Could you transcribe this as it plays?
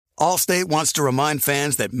Allstate wants to remind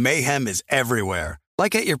fans that mayhem is everywhere,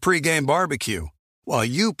 like at your pregame barbecue. While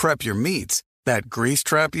you prep your meats, that grease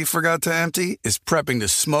trap you forgot to empty is prepping to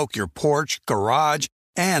smoke your porch, garage,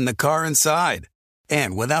 and the car inside.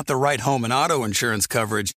 And without the right home and auto insurance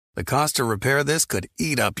coverage, the cost to repair this could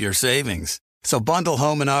eat up your savings. So bundle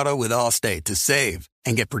home and auto with Allstate to save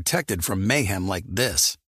and get protected from mayhem like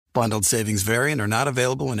this. Bundled savings vary and are not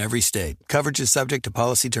available in every state. Coverage is subject to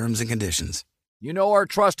policy terms and conditions. You know our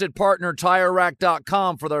trusted partner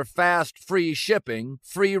TireRack.com for their fast, free shipping,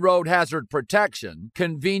 free road hazard protection,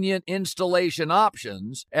 convenient installation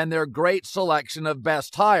options, and their great selection of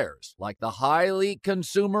best tires, like the highly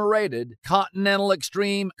consumer-rated Continental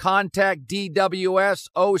Extreme Contact DWS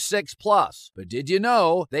 06 Plus. But did you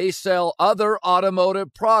know they sell other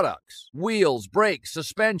automotive products? Wheels, brakes,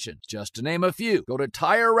 suspension, just to name a few. Go to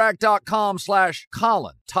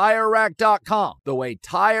TireRack.com/Colin. TireRack.com, the way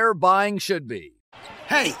tire buying should be.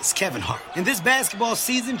 Hey, it's Kevin Hart. And this basketball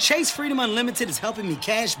season, Chase Freedom Unlimited is helping me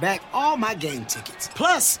cash back all my game tickets.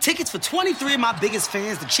 Plus, tickets for 23 of my biggest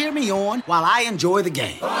fans to cheer me on while I enjoy the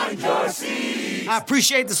game. Find your seats. I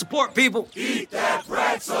appreciate the support, people. Eat that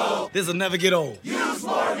pretzel. This'll never get old. Use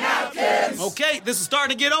more napkins. Okay, this is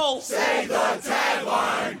starting to get old. Say the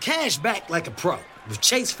tagline. Cash back like a pro with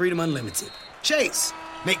Chase Freedom Unlimited. Chase,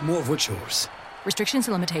 make more of what's yours. Restrictions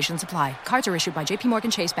and limitations apply. Cards are issued by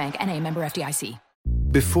JPMorgan Chase Bank and a member FDIC.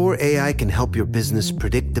 Before AI can help your business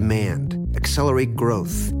predict demand, accelerate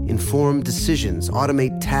growth, inform decisions,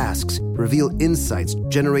 automate tasks, reveal insights,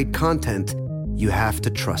 generate content, you have to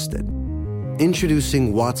trust it.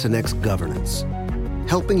 Introducing watsonx Governance,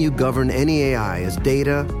 helping you govern any AI as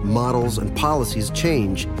data, models, and policies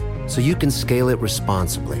change so you can scale it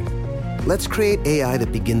responsibly. Let's create AI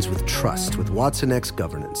that begins with trust with watsonx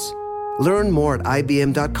Governance. Learn more at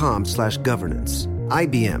ibm.com/governance.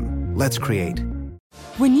 IBM, let's create.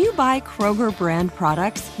 When you buy Kroger brand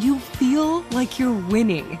products, you feel like you're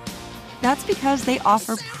winning. That's because they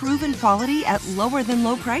offer proven quality at lower than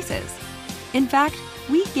low prices. In fact,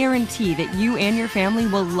 we guarantee that you and your family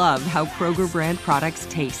will love how Kroger brand products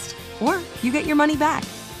taste, or you get your money back.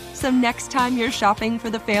 So next time you're shopping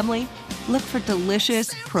for the family, look for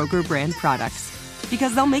delicious Kroger brand products,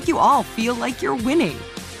 because they'll make you all feel like you're winning.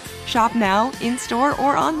 Shop now, in-store,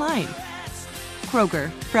 or online.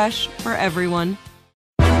 Kroger, fresh for everyone.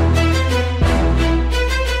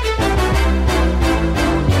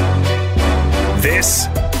 This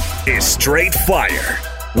is Straight Fire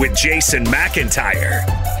with Jason McIntyre.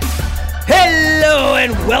 Hello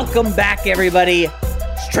and welcome back, everybody.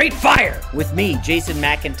 Straight Fire with me, Jason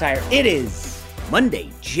McIntyre. It is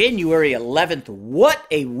Monday, January 11th. What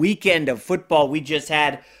a weekend of football we just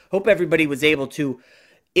had. Hope everybody was able to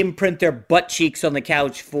imprint their butt cheeks on the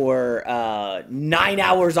couch for 9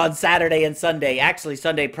 hours on Saturday and Sunday. Actually,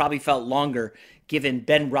 Sunday probably felt longer, given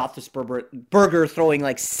Ben Roethlisberger throwing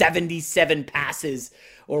like 77 passes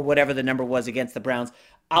or whatever the number was against the Browns.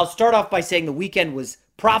 I'll start off by saying the weekend was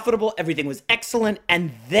profitable. Everything was excellent.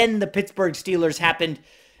 And then the Pittsburgh Steelers happened.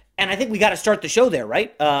 And I think we got to start the show there,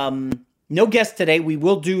 right? No guest today. We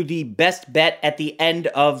will do the best bet at the end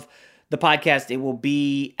of the podcast. It will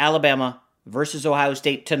be Alabama versus Ohio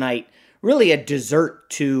State tonight. Really a dessert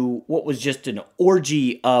to what was just an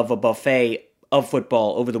orgy of a buffet of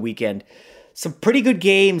football over the weekend. Some pretty good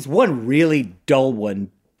games. One really dull one.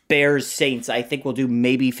 Bears-Saints. I think we'll do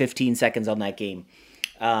maybe 15 seconds on that game.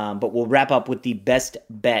 But we'll wrap up with the best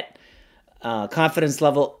bet. Confidence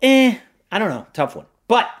level, I don't know. Tough one.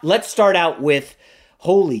 But let's start out with,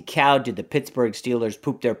 holy cow, did the Pittsburgh Steelers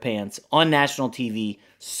poop their pants on national TV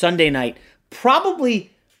Sunday night.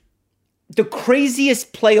 Probably the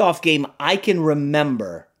craziest playoff game I can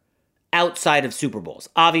remember outside of Super Bowls.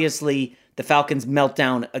 Obviously, the Falcons'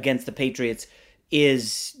 meltdown against the Patriots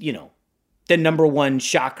is, the number one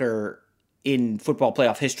shocker in football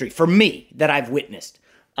playoff history for me that I've witnessed.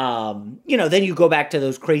 Then you go back to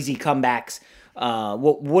those crazy comebacks.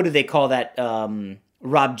 What do they call that,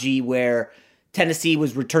 Rob G, where Tennessee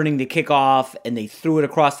was returning the kickoff and they threw it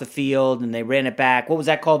across the field and they ran it back. What was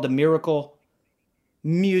that called? The Miracle?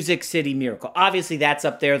 Music City Miracle. Obviously, that's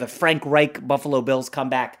up there. The Frank Reich Buffalo Bills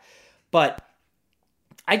comeback. But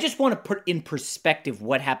I just want to put in perspective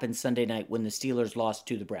what happened Sunday night when the Steelers lost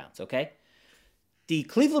to the Browns, okay? The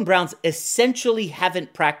Cleveland Browns essentially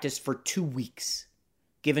haven't practiced for 2 weeks,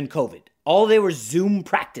 given COVID. All they were Zoom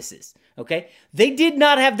practices, okay? They did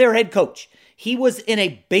not have their head coach. He was in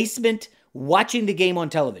a basement watching the game on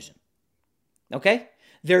television, okay?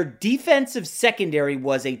 Their defensive secondary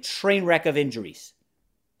was a train wreck of injuries.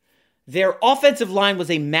 Their offensive line was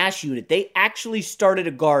a mash unit. They actually started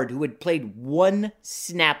a guard who had played one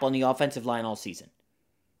snap on the offensive line all season.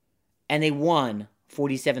 and they won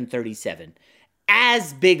 47-37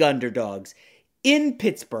 as big underdogs in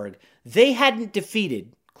Pittsburgh. They hadn't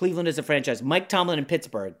defeated Cleveland as a franchise, Mike Tomlin in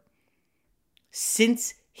Pittsburgh,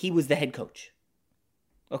 since he was the head coach.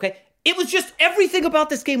 Okay? It was just, everything about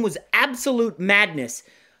this game was absolute madness,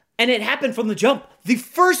 and it happened from the jump. The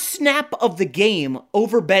first snap of the game,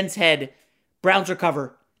 over Ben's head, Browns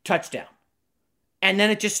recover, touchdown. And then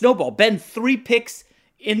it just snowballed. Ben, 3 picks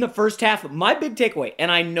in the first half. My big takeaway,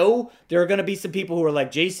 and I know there are going to be some people who are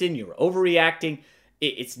like, Jason, you're overreacting.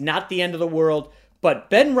 It's not the end of the world. But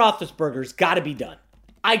Ben Roethlisberger's got to be done.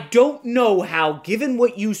 I don't know how, given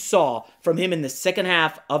what you saw from him in the second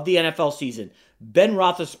half of the NFL season, Ben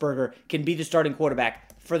Roethlisberger can be the starting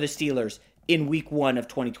quarterback for the Steelers in week 1 of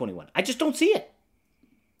 2021. I just don't see it.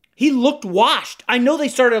 He looked washed. I know they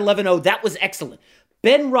started 11-0. That was excellent.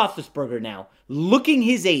 Ben Roethlisberger now, looking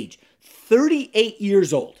his age, 38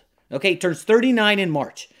 years old. Okay, turns 39 in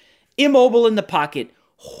March. Immobile in the pocket.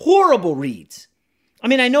 Horrible reads. I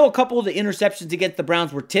mean, I know a couple of the interceptions against the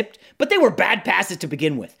Browns were tipped, but they were bad passes to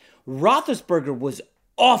begin with. Roethlisberger was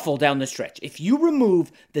awful down the stretch. If you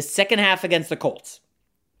remove the second half against the Colts,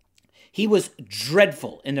 he was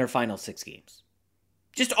dreadful in their final 6 games.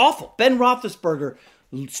 Just awful. Ben Roethlisberger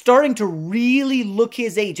starting to really look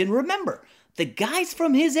his age. And remember, the guys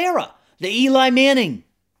from his era, the Eli Manning,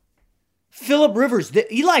 Phillip Rivers,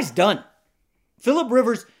 Eli's done. Phillip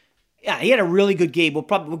Rivers, yeah, he had a really good game.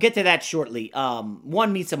 We'll get to that shortly.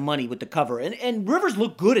 Won me some money with the cover. And Rivers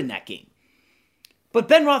looked good in that game. But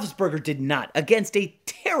Ben Roethlisberger did not, against a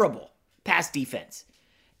terrible pass defense.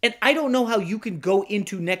 And I don't know how you can go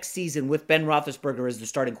into next season with Ben Roethlisberger as the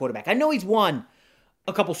starting quarterback. I know he's won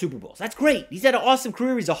a couple Super Bowls. That's great. He's had an awesome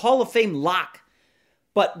career. He's a Hall of Fame lock.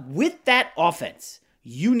 But with that offense,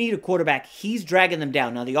 you need a quarterback. He's dragging them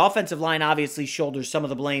down. Now, the offensive line obviously shoulders some of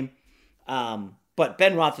the blame. But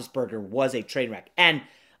Ben Roethlisberger was a train wreck. And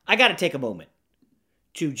I got to take a moment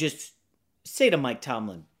to just say to Mike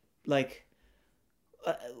Tomlin, like,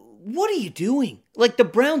 what are you doing? Like, the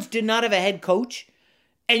Browns did not have a head coach,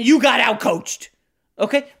 and you got outcoached.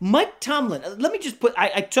 Okay? Mike Tomlin, let me just put,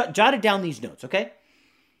 I jotted down these notes, okay?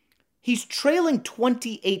 He's trailing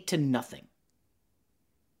 28-0,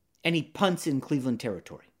 and he punts in Cleveland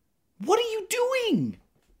territory. What are you doing?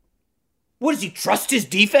 What, does he trust his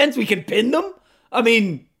defense? We can pin them? I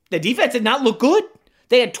mean, the defense did not look good.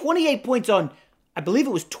 They had 28 points on, I believe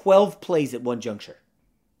it was 12 plays at one juncture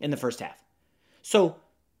in the first half. So,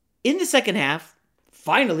 in the second half,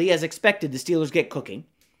 finally, as expected, the Steelers get cooking.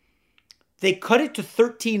 They cut it to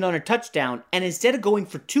 13 on a touchdown, and instead of going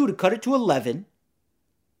for 2 to cut it to 11,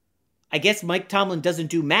 I guess Mike Tomlin doesn't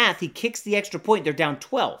do math. He kicks the extra point. They're down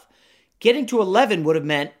 12. Getting to 11 would have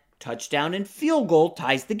meant touchdown and field goal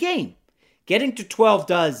ties the game. Getting to 12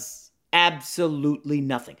 does absolutely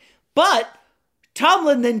nothing. But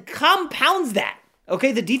Tomlin then compounds that.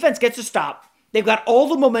 Okay, the defense gets a stop. They've got all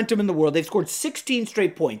the momentum in the world. They've scored 16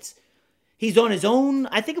 straight points. He's on his own,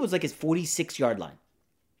 I think it was like his 46-yard line.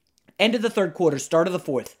 End of the third quarter, start of the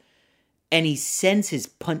fourth. And he sends his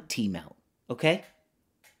punt team out. Okay?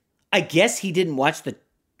 I guess he didn't watch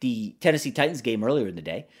the Tennessee Titans game earlier in the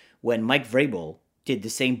day when Mike Vrabel did the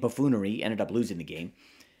same buffoonery, ended up losing the game.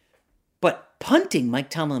 But punting, Mike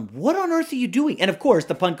Tomlin, what on earth are you doing? And of course,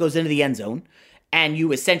 the punt goes into the end zone, and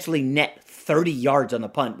you essentially net 30 yards on the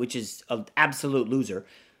punt, which is an absolute loser.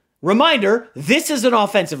 Reminder, this is an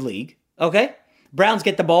offensive league, okay? Browns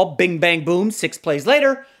get the ball, bing, bang, boom, 6 plays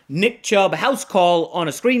later. Nick Chubb, house call on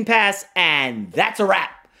a screen pass, and that's a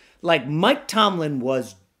wrap. Like, Mike Tomlin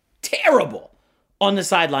was terrible on the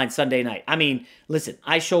sideline Sunday night. I mean, listen,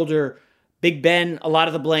 I shoulder Big Ben a lot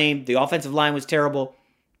of the blame. The offensive line was terrible.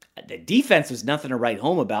 The defense was nothing to write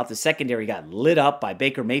home about. The secondary got lit up by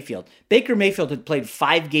Baker Mayfield. Baker Mayfield had played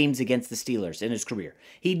 5 games against the Steelers in his career.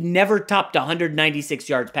 He'd never topped 196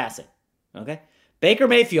 yards passing. Okay? Baker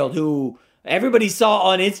Mayfield, who everybody saw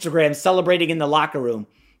on Instagram celebrating in the locker room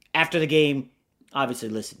after the game. Obviously,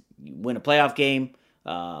 listen, you win a playoff game,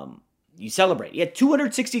 you celebrate. He had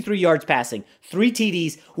 263 yards passing, 3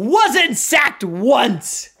 TDs, wasn't sacked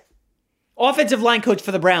once. Offensive line coach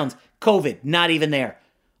for the Browns, COVID, not even there.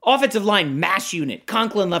 Offensive line mash unit,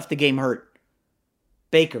 Conklin left the game hurt.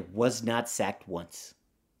 Baker was not sacked once.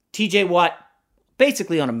 TJ Watt,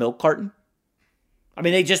 basically on a milk carton. I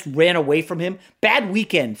mean, they just ran away from him. Bad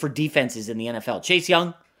weekend for defenses in the NFL. Chase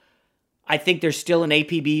Young, I think there's still an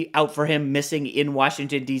APB out for him missing in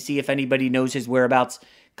Washington, D.C. If anybody knows his whereabouts,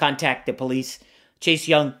 contact the police. Chase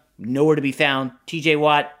Young, nowhere to be found. TJ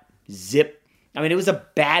Watt, zip. I mean, it was a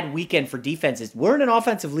bad weekend for defenses. We're in an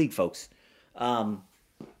offensive league, folks.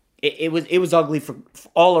 It was ugly for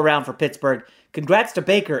all around for Pittsburgh. congrats to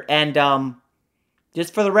Baker. And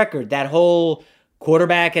just for the record, that whole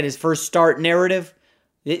quarterback at his first start narrative,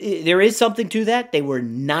 there is something to that. They were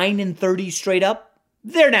 9-30 straight up.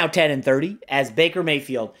 They're now 10-30 as Baker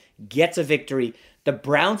Mayfield gets a victory. The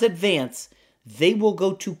Browns advance. They will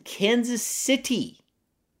go to Kansas City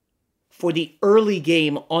for the early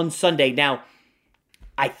game on Sunday. Now,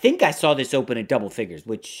 I think I saw this open at double figures,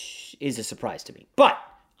 which is a surprise to me. But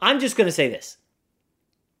I'm just going to say this.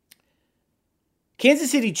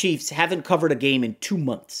 Kansas City Chiefs haven't covered a game in 2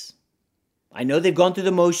 months. I know they've gone through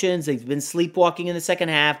the motions. They've been sleepwalking in the second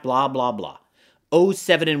half, blah, blah, blah.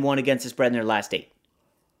 0-7-1 against the spread in their last 8.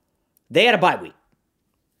 They had a bye week.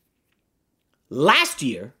 Last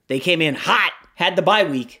year, they came in hot, had the bye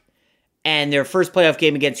week, and their first playoff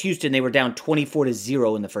game against Houston, they were down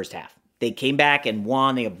 24-0 in the first half. They came back and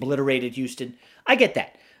won. They obliterated Houston. I get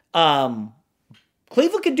that.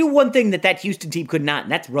 Cleveland could do one thing that Houston team could not,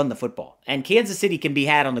 and that's run the football. And Kansas City can be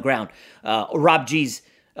had on the ground. Rob G's,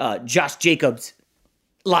 Josh Jacobs,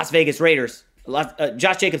 Las Vegas Raiders.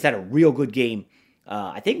 Josh Jacobs had a real good game.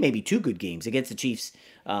 I think maybe 2 good games against the Chiefs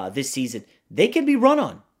this season. They can be run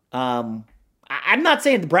on. I'm not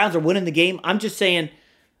saying the Browns are winning the game. I'm just saying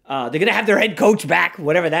they're going to have their head coach back,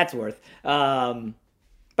 whatever that's worth.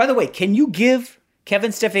 By the way, can you give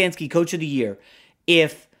Kevin Stefanski Coach of the Year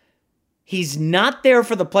if he's not there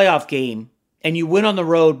for the playoff game and you win on the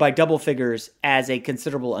road by double figures as a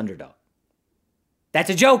considerable underdog? That's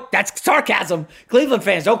a joke. That's sarcasm. Cleveland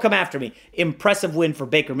fans, don't come after me. Impressive win for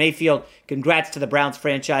Baker Mayfield. Congrats to the Browns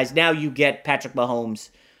franchise. Now you get Patrick Mahomes.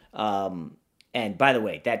 And by the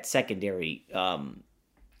way, that secondary,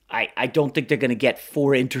 I don't think they're going to get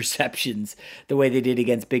 4 interceptions the way they did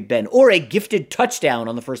against Big Ben, or a gifted touchdown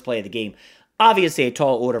on the first play of the game. Obviously a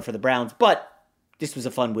tall order for the Browns, but this was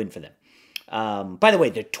a fun win for them. By the way,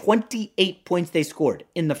 the 28 points they scored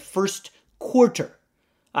in the first quarter.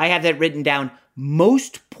 I have that written down.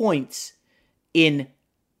 Most points in,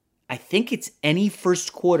 I think it's any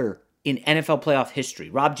first quarter in NFL playoff history.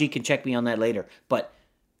 Rob G can check me on that later, but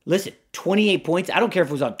listen, 28 points. I don't care if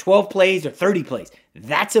it was on 12 plays or 30 plays.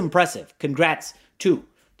 That's impressive. Congrats to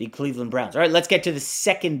the Cleveland Browns. All right, let's get to the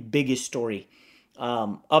second biggest story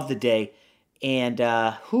of the day. And,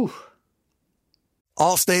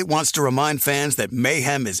 Allstate wants to remind fans that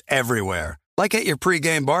mayhem is everywhere, like at your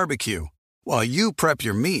pregame barbecue. While you prep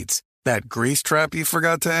your meats, that grease trap you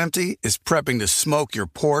forgot to empty is prepping to smoke your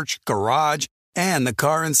porch, garage, and the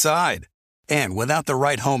car inside. And without the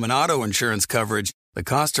right home and auto insurance coverage, the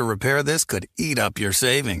cost to repair this could eat up your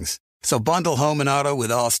savings. So bundle home and auto with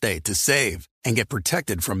Allstate to save and get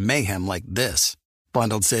protected from mayhem like this.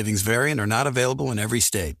 Bundled savings vary and are not available in every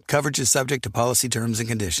state. Coverage is subject to policy terms and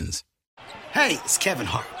conditions. Hey, it's Kevin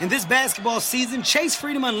Hart. And this basketball season, Chase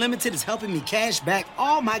Freedom Unlimited is helping me cash back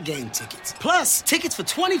all my game tickets. Plus, tickets for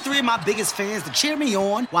 23 of my biggest fans to cheer me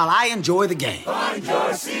on while I enjoy the game. Find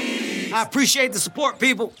your seats. I appreciate the support,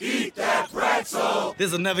 people. Eat that pretzel.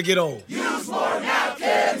 This'll never get old. Use more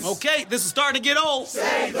napkins. Okay, this is starting to get old.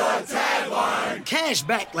 Say the tagline. Cash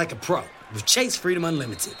back like a pro with Chase Freedom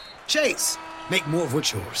Unlimited. Chase, make more of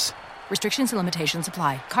what's yours. Restrictions and limitations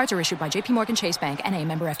apply. Cards are issued by JP Morgan Chase Bank, N.A.,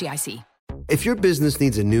 member FDIC. If your business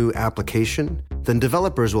needs a new application, then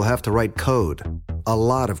developers will have to write code, a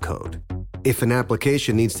lot of code. If an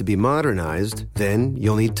application needs to be modernized, then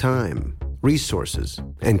you'll need time, resources,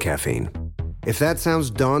 and caffeine. If that sounds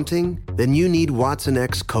daunting, then you need Watson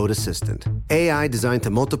X Code Assistant, AI designed to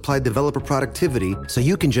multiply developer productivity so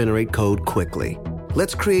you can generate code quickly.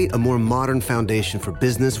 Let's create a more modern foundation for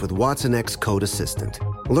business with Watson X Code Assistant.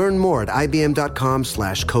 Learn more at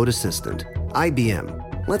ibm.com/codeassistant.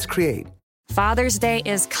 IBM. Let's create. Father's Day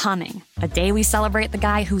is coming, a day we celebrate the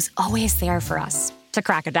guy who's always there for us. To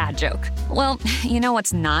crack a dad joke. Well, you know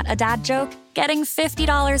what's not a dad joke? Getting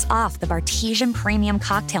 $50 off the Bartesian Premium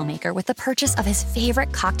Cocktail Maker with the purchase of his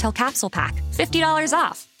favorite cocktail capsule pack. $50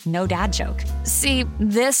 off. No dad joke. See,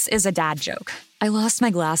 this is a dad joke. I lost my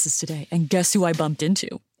glasses today, and guess who I bumped into?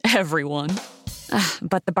 Everyone.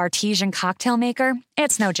 But the Bartesian Cocktail Maker,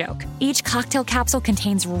 it's no joke. Each cocktail capsule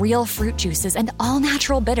contains real fruit juices and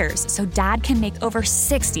all-natural bitters, so Dad can make over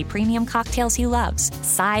 60 premium cocktails he loves.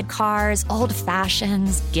 Sidecars, old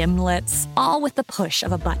fashions, gimlets, all with the push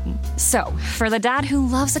of a button. So, for the dad who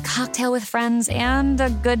loves a cocktail with friends and a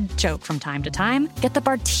good joke from time to time, get the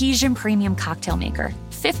Bartesian Premium Cocktail Maker.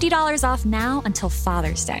 $50 off now until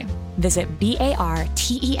Father's Day. Visit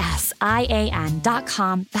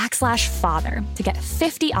BARTESIAN.com/father to get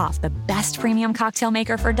 50 off the best premium cocktail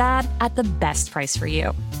maker for dad at the best price for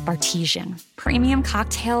you. Bartesian. Premium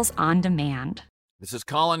cocktails on demand. This is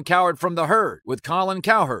Colin Cowherd from The Herd with Colin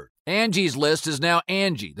Cowherd. Angie's List is now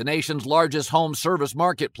Angie, the nation's largest home service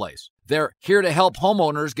marketplace. They're here to help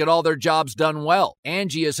homeowners get all their jobs done well.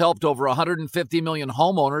 Angie has helped over 150 million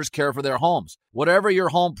homeowners care for their homes. Whatever your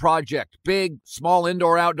home project, big, small,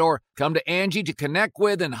 indoor, outdoor, come to Angie to connect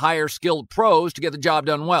with and hire skilled pros to get the job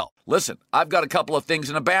done well. Listen, I've got a couple of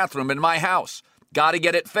things in a bathroom in my house. Got to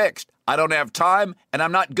get it fixed. I don't have time, and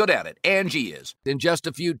I'm not good at it. Angie is. In just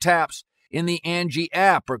a few taps, in the Angie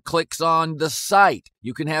app or clicks on the site,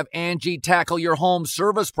 you can have Angie tackle your home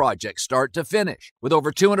service project start to finish. With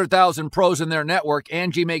over 200,000 pros in their network,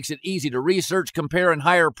 Angie makes it easy to research, compare, and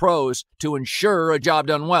hire pros to ensure a job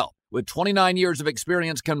done well. With 29 years of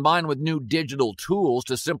experience combined with new digital tools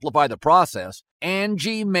to simplify the process,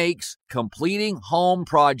 Angie makes completing home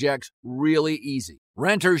projects really easy.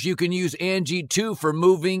 Renters, you can use Angie too for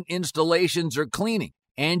moving, installations, or cleaning.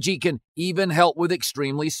 Angie can even help with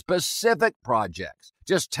extremely specific projects.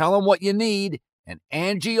 Just tell them what you need, and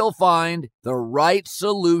Angie will find the right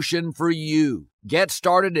solution for you. Get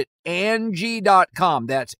started at Angie.com.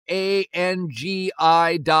 That's ANGI.com,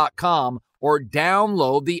 or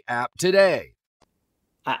download the app today.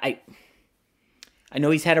 I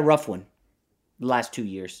know he's had a rough one the last 2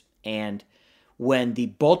 years, and when the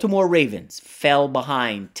Baltimore Ravens fell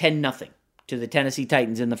behind 10-0 to the Tennessee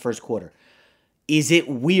Titans in the first quarter, is it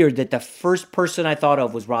weird that the first person I thought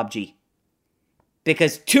of was Rob G?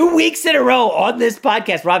 Because 2 weeks in a row on this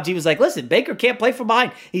podcast, Rob G was like, listen, Baker can't play from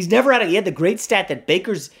behind. He had the great stat that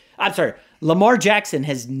Lamar Jackson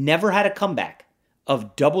has never had a comeback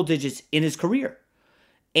of double digits in his career.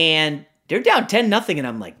 And they're down 10-0, and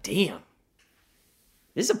I'm like, damn,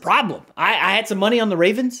 this is a problem. I had some money on the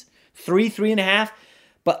Ravens, 3.5.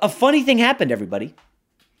 But a funny thing happened, everybody.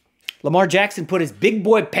 Lamar Jackson put his big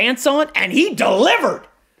boy pants on, and he delivered.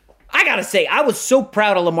 I got to say, I was so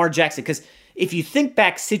proud of Lamar Jackson, because if you think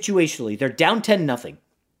back situationally, they're down 10-0,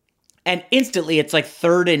 and instantly it's like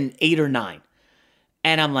 3rd and 8 or 9.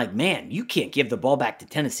 And I'm like, man, you can't give the ball back to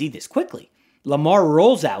Tennessee this quickly. Lamar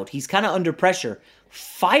rolls out. He's kind of under pressure,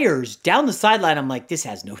 fires down the sideline. I'm like, this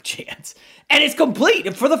has no chance. And it's complete.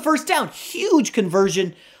 And for the first down, huge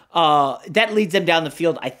conversion. That leads them down the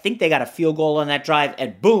field. I think they got a field goal on that drive,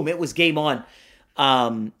 and boom, it was game on.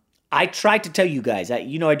 I tried to tell you guys, I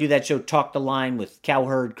do that show, Talk the Line, with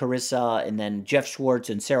Cowherd, Carissa, and then Jeff Schwartz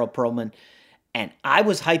and Sarah Perlman, and I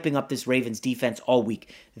was hyping up this Ravens defense all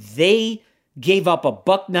week. They gave up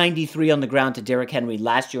 $193 on the ground to Derrick Henry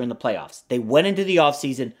last year in the playoffs. They went into the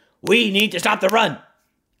offseason, we need to stop the run.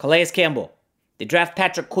 Calais Campbell. They draft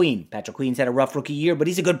Patrick Queen. Patrick Queen's had a rough rookie year, but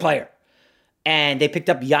he's a good player. And they picked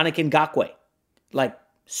up Yannick Ngakoue. Like,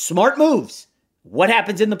 smart moves. What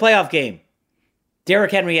happens in the playoff game?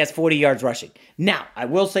 Derrick Henry has 40 yards rushing. Now, I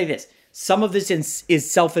will say this. Some of this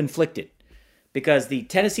is self-inflicted, because the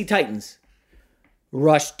Tennessee Titans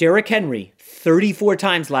rushed Derrick Henry 34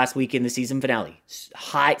 times last week in the season finale.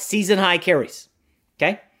 Season-high carries.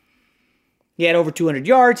 Okay? He had over 200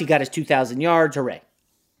 yards. He got his 2,000 yards. Hooray.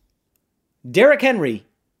 Derrick Henry,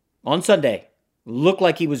 on Sunday, looked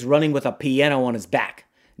like he was running with a piano on his back.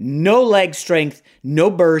 No leg strength, no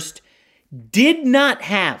burst. Did not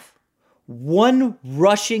have one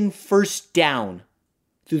rushing first down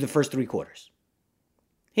through the first 3 quarters.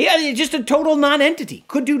 He had just a total non-entity.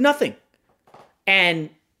 Could do nothing. And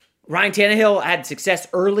Ryan Tannehill had success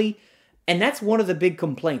early, and that's one of the big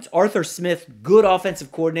complaints. Arthur Smith, good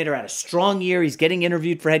offensive coordinator, had a strong year. He's getting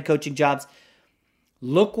interviewed for head coaching jobs.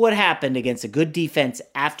 Look what happened against a good defense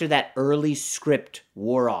after that early script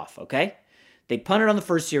wore off, okay? They punted on the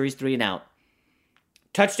first series, 3 and out.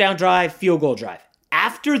 Touchdown drive, field goal drive.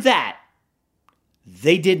 After that,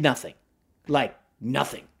 they did nothing. Like,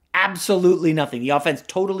 nothing. Absolutely nothing. The offense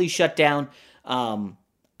totally shut down.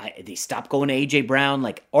 They stopped going to A.J. Brown.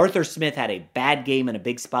 Like, Arthur Smith had a bad game in a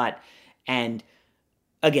big spot. And,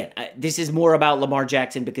 again, this is more about Lamar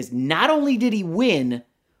Jackson, because not only did he win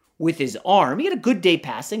with his arm, he had a good day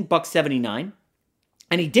passing, $179.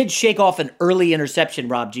 And he did shake off an early interception,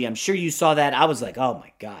 Rob G. I'm sure you saw that. I was like, oh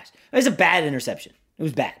my gosh. It was a bad interception. It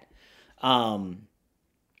was bad.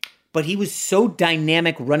 But he was so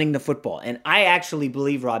dynamic running the football. And I actually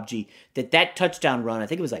believe, Rob G., that touchdown run, I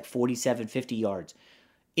think it was like 47, 50 yards,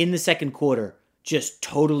 in the second quarter, just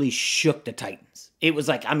totally shook the Titans. It was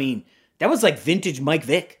like, that was like vintage Mike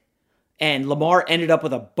Vick. And Lamar ended up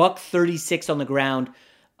with a $136 on the ground.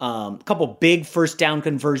 A couple big first down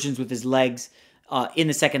conversions with his legs in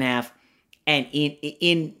the second half. And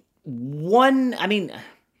in a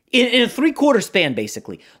 3-quarter span,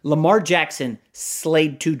 basically, Lamar Jackson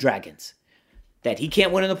slayed 2 dragons. That he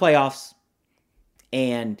can't win in the playoffs,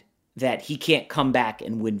 and that he can't come back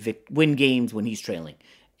and win games when he's trailing.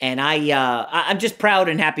 And I'm just proud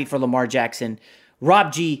and happy for Lamar Jackson.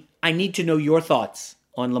 Rob G, I need to know your thoughts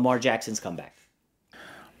on Lamar Jackson's comeback.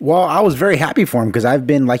 Well, I was very happy for him because I've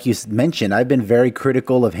been, like you mentioned, I've been very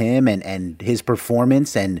critical of him and his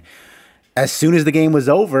performance. And as soon as the game was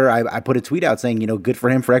over, I put a tweet out saying, good for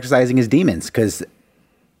him for exercising his demons. Because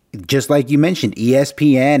just like you mentioned,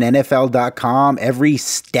 ESPN, NFL.com, every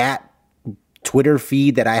stat Twitter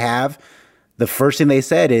feed that I have, the first thing they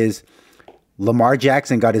said is Lamar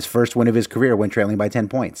Jackson got his first win of his career when trailing by 10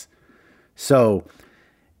 points. So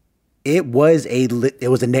it was a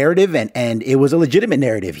narrative and it was a legitimate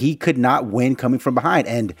narrative. He could not win coming from behind.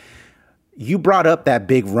 And you brought up that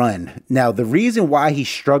big run. Now, the reason why he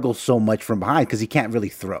struggles so much from behind, because he can't really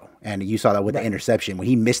throw. And you saw that with the interception when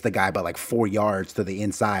he missed the guy by like 4 yards to the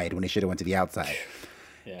inside when he should have went to the outside.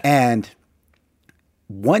 Yeah. And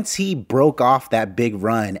once he broke off that big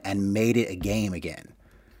run and made it a game again,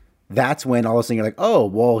 that's when all of a sudden you're like, oh,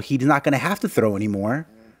 well, he's not going to have to throw anymore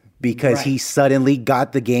because he suddenly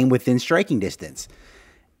got the game within striking distance.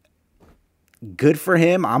 Good for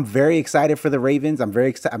him. I'm very excited for the Ravens. I'm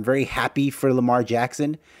very happy for Lamar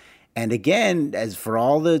Jackson. And again, as for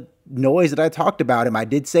all the noise that I talked about him, I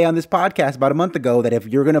did say on this podcast about a month ago that if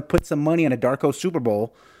you're going to put some money on a Darko Super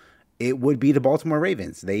Bowl, it would be the Baltimore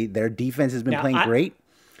Ravens. Their defense has been playing great.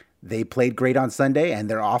 They played great on Sunday, and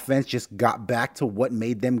their offense just got back to what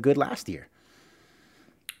made them good last year.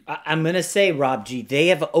 I'm going to say, Rob G, they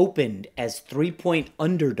have opened as 3-point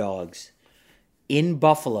underdogs in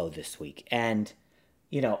Buffalo this week. And,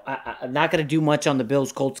 I'm not going to do much on the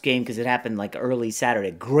Bills-Colts game because it happened like early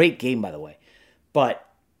Saturday. Great game, by the way. But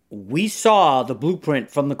we saw the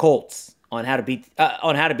blueprint from the Colts on how to beat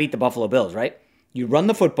the Buffalo Bills, right? You run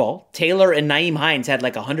the football. Taylor and Nyheim Hines had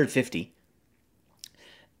like 150.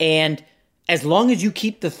 And as long as you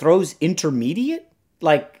keep the throws intermediate,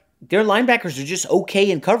 like their linebackers are just okay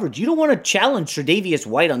in coverage. You don't want to challenge Tre'Davious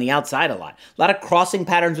White on the outside a lot. A lot of crossing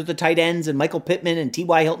patterns with the tight ends and Michael Pittman and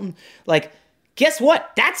T.Y. Hilton. Like, guess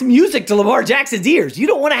what? That's music to Lamar Jackson's ears. You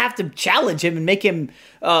don't want to have to challenge him and make him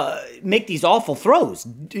make these awful throws,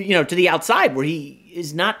 to the outside where he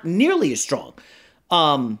is not nearly as strong.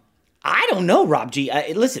 I don't know, Rob G.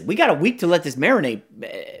 Listen, we got a week to let this marinate,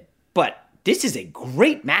 but this is a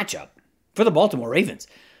great matchup for the Baltimore Ravens.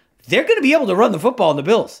 They're going to be able to run the football on the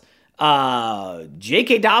Bills.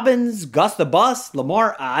 J.K. Dobbins, Gus the Bus,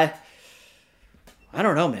 Lamar. I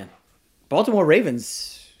don't know, man. Baltimore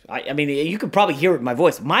Ravens. I mean, you can probably hear it in my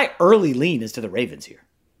voice. My early lean is to the Ravens here.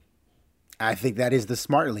 I think that is the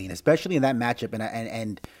smart lean, especially in that matchup.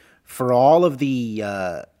 And for all of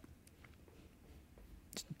the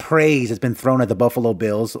praise has been thrown at the Buffalo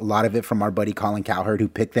Bills, a lot of it from our buddy Colin Cowherd, who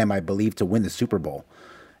picked them, I believe, to win the Super Bowl,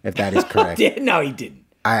 if that is correct. No, he didn't.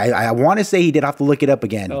 I want to say he did. I'll have to look it up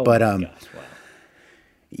again. Oh, but my gosh, wow.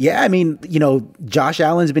 Yeah, I mean, Josh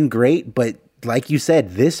Allen's been great, but like you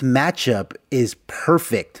said, this matchup is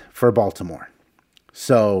perfect for Baltimore.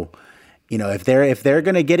 So, if they're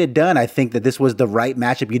going to get it done, I think that this was the right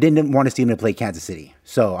matchup. You didn't want to see them to play Kansas City.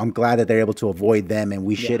 So I'm glad that they're able to avoid them, and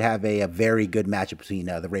we should have a very good matchup between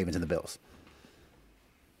the Ravens and the Bills.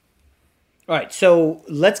 All right, so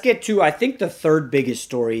let's get to, I think, the third biggest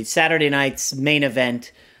story, Saturday night's main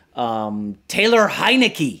event. Taylor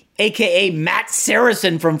Heineke, a.k.a. Matt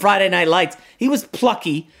Saracen from Friday Night Lights. He was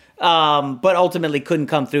plucky, but ultimately couldn't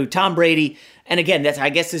come through. Tom Brady, and again, I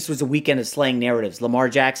guess this was a weekend of slaying narratives. Lamar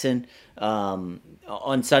Jackson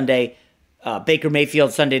on Sunday, Baker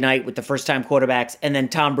Mayfield Sunday night with the first-time quarterbacks, and then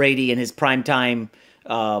Tom Brady in his prime time.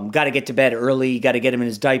 Got to get to bed early, got to get him in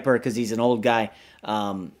his diaper because he's an old guy.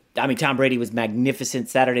 Tom Brady was magnificent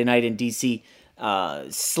Saturday night in D.C.,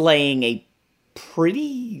 slaying a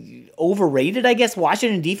pretty overrated, I guess,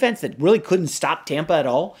 Washington defense that really couldn't stop Tampa at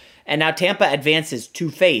all. And now Tampa advances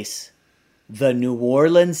to face the New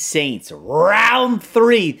Orleans Saints. Round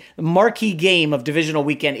 3, marquee game of divisional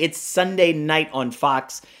weekend. It's Sunday night on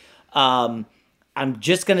Fox. I'm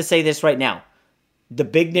just going to say this right now. The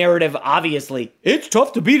big narrative, obviously, it's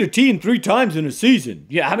tough to beat a team 3 times in a season.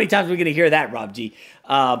 Yeah, how many times are we going to hear that, Rob G?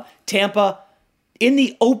 Tampa, in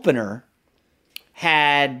the opener,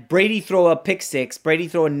 had Brady throw a pick 6, Brady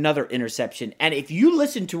throw another interception. And if you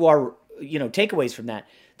listen to our takeaways from that,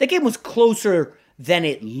 the game was closer than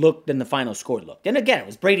it looked, than the final score looked. And again, it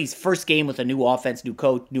was Brady's first game with a new offense, new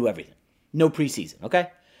coach, new everything. No preseason, okay?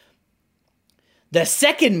 The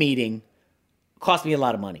second meeting cost me a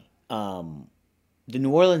lot of money. The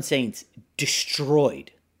New Orleans Saints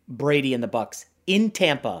destroyed Brady and the Bucs in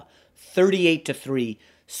Tampa, 38-3,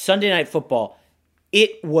 Sunday Night Football.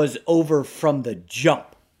 It was over from the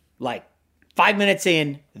jump. Like 5 minutes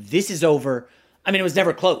in, this is over. I mean, it was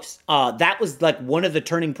never close. That was like one of the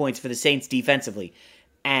turning points for the Saints defensively.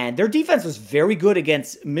 And their defense was very good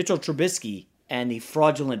against Mitchell Trubisky and the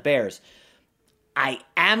fraudulent Bears. I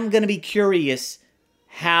am going to be curious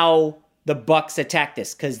how the Bucs attack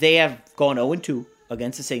this, because they have gone 0-2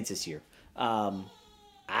 against the Saints this year.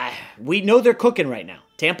 We know they're cooking right now.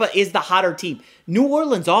 Tampa is the hotter team. New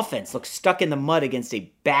Orleans offense looks stuck in the mud against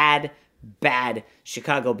a bad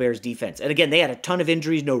Chicago Bears defense. And again, they had a ton of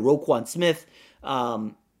injuries. No Roquan Smith.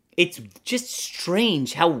 It's just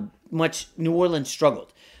strange how much New Orleans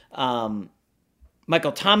struggled.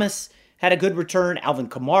 Michael Thomas had a good return. Alvin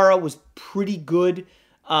Kamara was pretty good.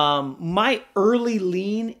 My early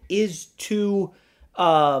lean is to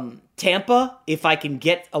Tampa if I can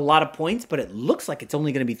get a lot of points, but it looks like it's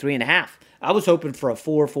only going to be 3.5. I was hoping for a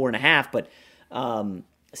 4.5, but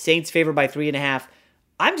Saints favored by 3.5.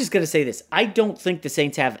 I'm just going to say this. I don't think the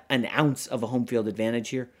Saints have an ounce of a home field advantage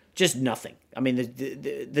here. Just nothing. I mean,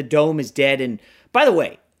 the dome is dead. And by the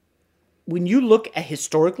way, when you look at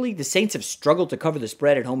historically, the Saints have struggled to cover the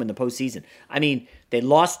spread at home in the postseason. I mean, they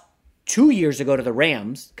lost 2 years ago to the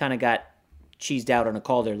Rams, kind of got cheesed out on a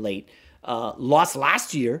call there late. Lost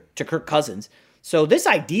last year to Kirk Cousins. So this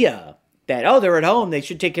idea that, they're at home, they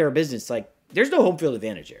should take care of business, like, there's no home field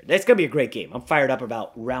advantage here. That's going to be a great game. I'm fired up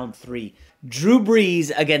about round 3. Drew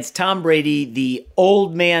Brees against Tom Brady, the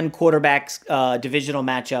old man quarterbacks divisional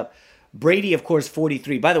matchup. Brady, of course,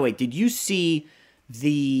 43. By the way, did you see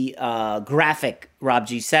the graphic, Rob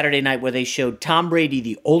G, Saturday night where they showed Tom Brady,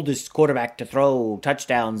 the oldest quarterback to throw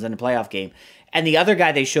touchdowns in a playoff game, and the other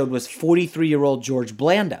guy they showed was 43-year-old George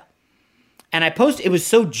Blanda. And it was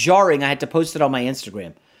so jarring, I had to post it on my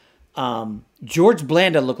Instagram. George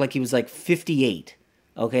Blanda looked like he was like 58,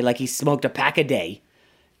 okay, like he smoked a pack a day.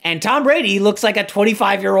 And Tom Brady looks like a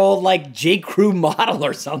 25-year-old like J. Crew model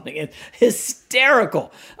or something. It's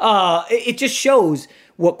hysterical. It just shows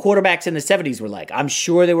what quarterbacks in the 70s were like. I'm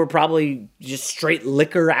sure they were probably just straight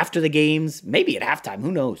liquor after the games, maybe at halftime,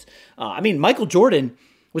 who knows. I mean, Michael Jordan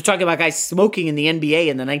was talking about guys smoking in the NBA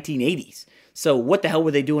in the 1980s. So what the hell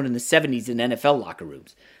were they doing in the 70s in NFL locker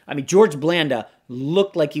rooms? I mean, George Blanda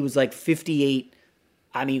looked like he was like 58.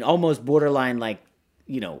 I mean, almost borderline like,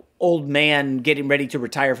 old man getting ready to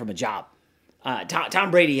retire from a job.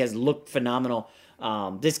 Tom Brady has looked phenomenal.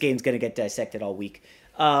 This game's going to get dissected all week.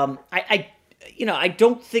 I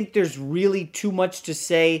don't think there's really too much to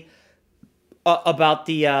say about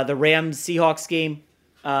the Rams-Seahawks game.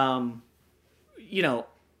 That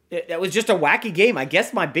was just a wacky game. I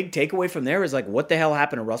guess my big takeaway from there is like, what the hell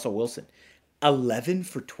happened to Russell Wilson? 11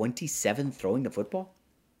 for 27 throwing the football?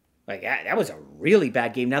 Like, that was a really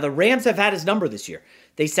bad game. Now, the Rams have had his number this year.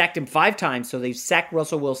 They sacked him 5 times, so they've sacked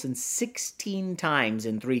Russell Wilson 16 times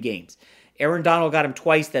in 3 games. Aaron Donald got him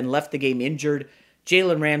twice, then left the game injured.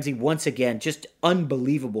 Jalen Ramsey, once again, just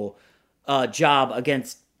unbelievable job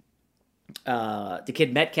against the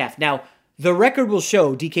kid Metcalf. Now, the record will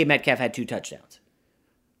show DK Metcalf had 2 touchdowns.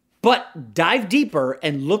 But dive deeper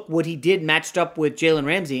and look what he did matched up with Jalen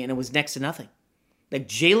Ramsey, and it was next to nothing. Like,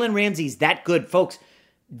 Jalen Ramsey's that good. Folks,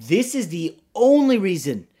 this is the only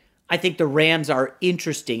reason I think the Rams are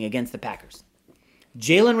interesting against the Packers.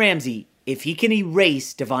 Jalen Ramsey, if he can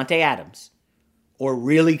erase Devontae Adams or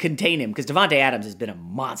really contain him, because Devontae Adams has been a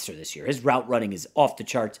monster this year. His route running is off the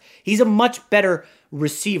charts. He's a much better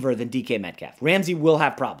receiver than DK Metcalf. Ramsey will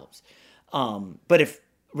have problems. But if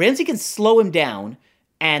Ramsey can slow him down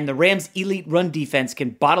and the Rams' elite run defense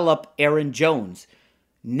can bottle up Aaron Jones,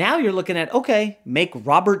 now you're looking at, okay, make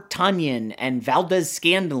Robert Tonyan and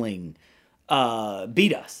Valdez-Scantling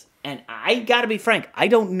beat us. And I got to be frank, I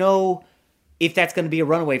don't know if that's going to be a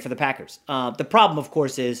runaway for the Packers. The problem, of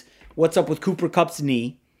course, is what's up with Cooper Kupp's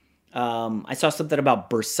knee. I saw something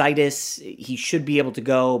about bursitis. He should be able to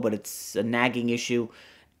go, but it's a nagging issue.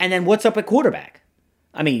 And then what's up at quarterback?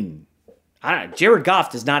 I mean, I don't know. Jared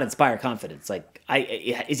Goff does not inspire confidence. Like,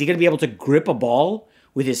 is he going to be able to grip a ball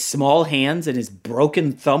with his small hands and his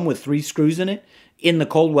broken thumb with 3 screws in it in the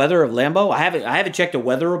cold weather of Lambeau? I haven't checked a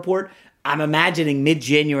weather report. I'm imagining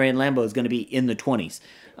mid-January in Lambeau is going to be in the 20s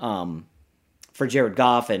for Jared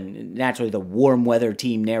Goff, and naturally the warm weather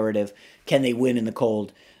team narrative. Can they win in the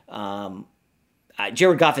cold?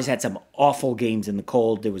 Jared Goff has had some awful games in the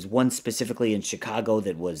cold. There was one specifically in Chicago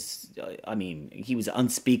that was, he was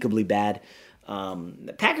unspeakably bad.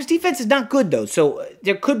 The Packers defense is not good though, so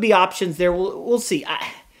there could be options there. We'll see.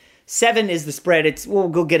 7 is the spread. We'll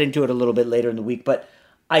go get into it a little bit later in the week, but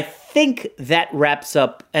I think that wraps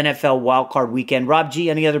up NFL Wildcard Weekend. Rob G,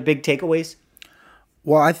 any other big takeaways?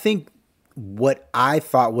 Well, I think what I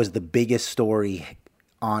thought was the biggest story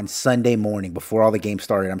on Sunday morning before all the games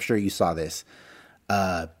started, I'm sure you saw this.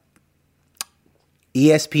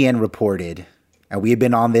 ESPN reported, and we had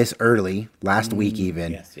been on this early, last week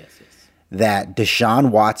even, that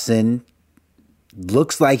Deshaun Watson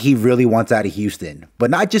looks like he really wants out of Houston. But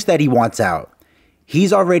not just that he wants out.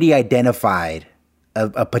 He's already identified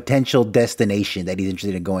a potential destination that he's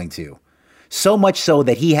interested in going to. So much so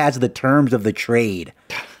that he has the terms of the trade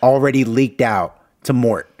already leaked out to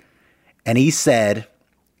Mort. And he said,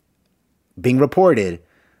 being reported,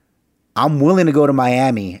 I'm willing to go to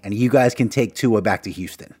Miami and you guys can take Tua back to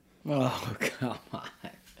Houston. Oh, come on.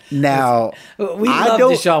 Now, we love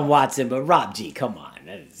Deshaun Watson, but Rob G, come on.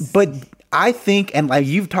 But I think, and like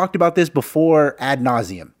you've talked about this before ad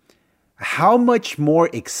nauseum, how much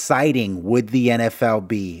more exciting would the NFL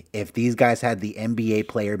be if these guys had the NBA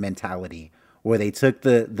player mentality where they took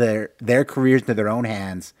their careers into their own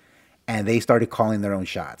hands and they started calling their own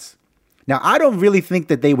shots? Now, I don't really think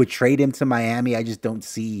that they would trade him to Miami. I just don't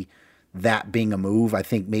see that being a move. I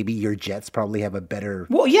think maybe your Jets probably have a better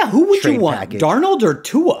Well, yeah, who would you want? package. Darnold or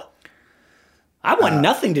Tua? I want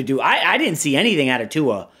nothing to do. I didn't see anything out of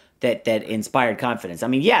Tua that inspired confidence. I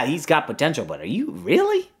mean, yeah, he's got potential, but are you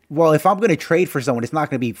really? Well, if I'm going to trade for someone, it's not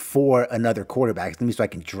going to be for another quarterback. It's going to be so I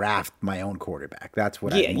can draft my own quarterback. That's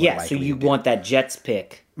what I'm more likely so you to do. want that Jets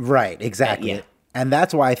pick. Right, exactly. Yeah. And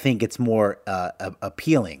that's why I think it's more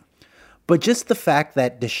appealing. But just the fact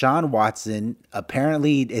that Deshaun Watson,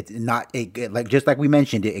 apparently it's not, like just like we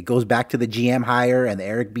mentioned, it goes back to the GM hire and the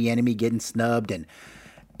Eric Bieniemy getting snubbed. And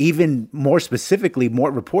even more specifically,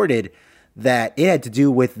 Mort reported that it had to do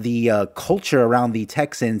with the culture around the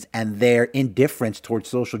Texans and their indifference towards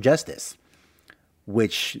social justice,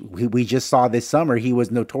 which we just saw this summer. He was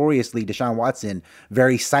notoriously, Deshaun Watson,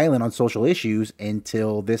 very silent on social issues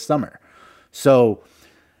until this summer. So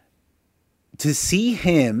to see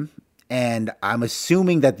him, and I'm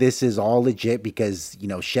assuming that this is all legit because, you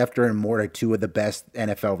know, Schefter and Mort are two of the best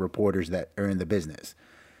NFL reporters that are in the business.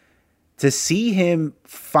 To see him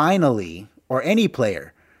finally, or any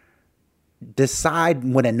player, decide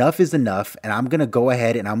when enough is enough and I'm going to go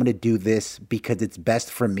ahead and I'm going to do this because it's best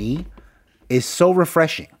for me is so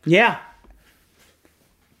refreshing. Yeah.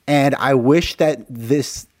 And I wish that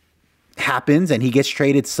this happens and he gets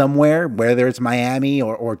traded somewhere, whether it's Miami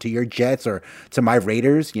or to your Jets or to my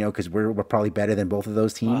Raiders, you know, because we're probably better than both of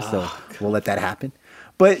those teams. So we'll let that happen.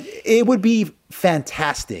 But it would be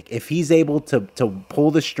fantastic if he's able to pull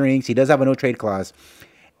the strings. He does have a no trade clause.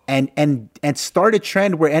 And start a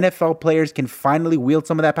trend where NFL players can finally wield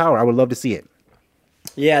some of that power. I would love to see it.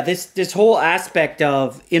 Yeah, this whole aspect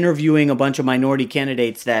of interviewing a bunch of minority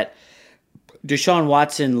candidates that Deshaun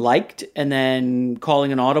Watson liked and then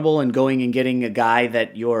calling an audible and going and getting a guy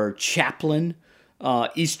that your chaplain,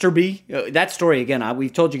 Easterby, that story, again,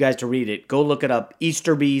 we've told you guys to read it. Go look it up.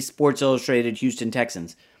 Easterby, Sports Illustrated, Houston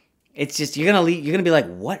Texans. It's just, you're gonna be like,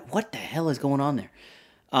 what the hell is going on there?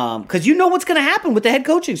 Because you know what's going to happen with the head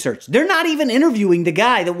coaching search. They're not even interviewing the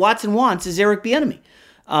guy that Watson wants is Eric Bieniemy.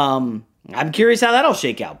 I'm curious how that'll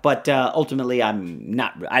shake out. But ultimately, I'm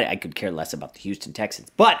not. I could care less about the Houston Texans.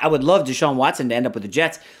 But I would love Deshaun Watson to end up with the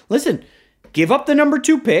Jets. Listen, give up the number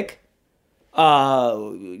 2 pick.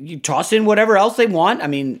 You toss in whatever else they want. I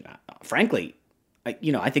mean, frankly,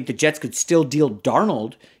 I think the Jets could still deal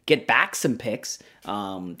Darnold, get back some picks.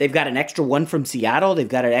 They've got an extra 1 from Seattle. They've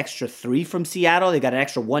got an extra 3 from Seattle. They've got an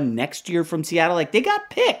extra 1 next year from Seattle. Like, they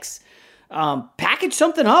got picks. Package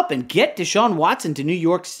something up and get Deshaun Watson to New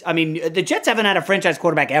York. I mean, the Jets haven't had a franchise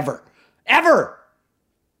quarterback ever. Ever!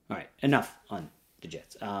 All right, enough on the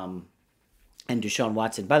Jets. And Deshaun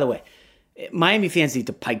Watson. By the way, Miami fans need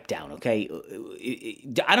to pipe down, okay?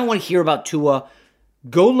 I don't want to hear about Tua.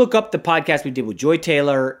 Go look up the podcast we did with Joy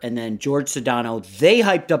Taylor and then George Sedano. They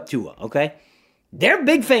hyped up Tua, okay? They're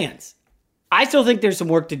big fans. I still think there's some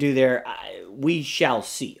work to do there. We shall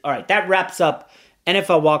see. All right, that wraps up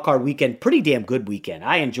NFL Wildcard Weekend. Pretty damn good weekend.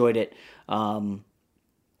 I enjoyed it. I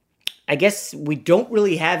guess we don't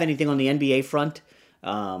really have anything on the NBA front.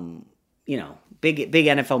 Big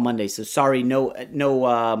NFL Monday, so sorry, no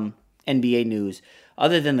NBA news.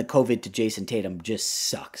 Other than the COVID to Jason Tatum just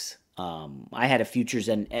sucks. I had a Futures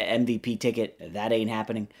and MVP ticket. That ain't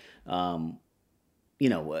happening. The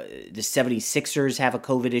 76ers have a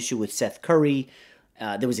COVID issue with Seth Curry.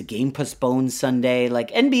 There was a game postponed Sunday. Like,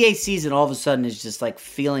 NBA season all of a sudden is just like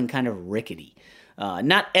feeling kind of rickety.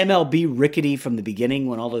 Not MLB rickety from the beginning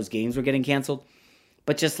when all those games were getting canceled,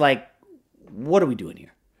 but just like, what are we doing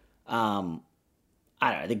here? I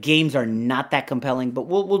don't know. The games are not that compelling, but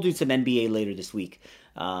we'll do some NBA later this week.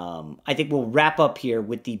 I think we'll wrap up here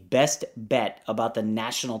with the best bet about the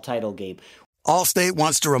national title game. Allstate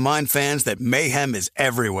wants to remind fans that mayhem is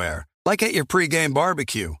everywhere, like at your pregame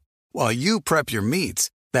barbecue. While you prep your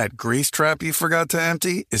meats, That grease trap you forgot to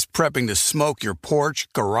empty is prepping to smoke your porch,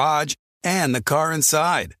 garage, and the car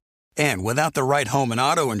inside. And without the right home and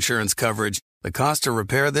auto insurance coverage, the cost to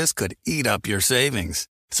repair this could eat up your savings.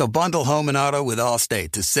 So bundle home and auto with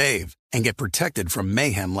Allstate to save and get protected from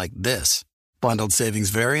mayhem like this. Bundled savings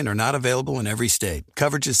vary and are not available in every state.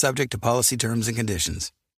 Coverage is subject to policy terms and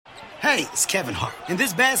conditions. Hey, it's Kevin Hart. And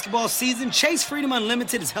this basketball season, Chase Freedom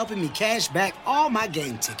Unlimited is helping me cash back all my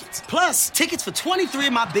game tickets. Plus, tickets for 23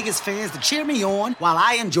 of my biggest fans to cheer me on while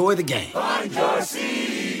I enjoy the game. Find your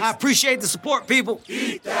seats. I appreciate the support, people.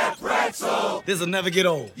 Eat that pretzel. This'll never get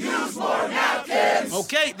old. Use more napkins.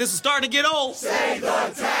 Okay, this is starting to get old. Say the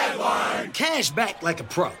tagline. Cash back like a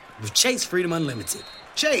pro with Chase Freedom Unlimited.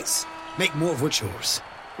 Chase, make more of what's yours.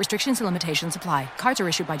 Restrictions and limitations apply. Cards are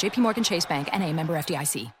issued by JP Morgan Chase Bank, N.A., member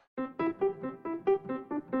FDIC.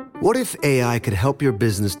 What if AI could help your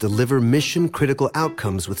business deliver mission-critical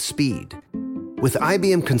outcomes with speed? With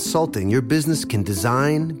IBM Consulting, your business can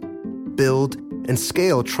design, build, and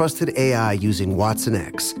scale trusted AI using Watson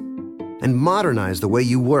X, and modernize the way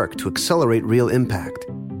you work to accelerate real impact.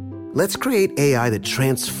 Let's create AI that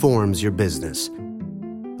transforms your business.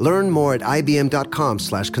 Learn more at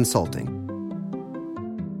ibm.com/consulting.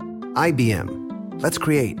 IBM. Let's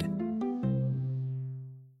create.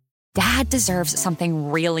 Dad deserves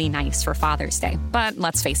something really nice for Father's Day, but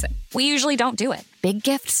let's face it, we usually don't do it. Big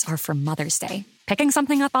gifts are for Mother's Day. Picking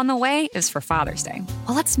something up on the way is for Father's Day.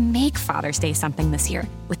 Well, let's make Father's Day something this year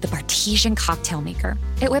with the Bartesian Cocktail Maker.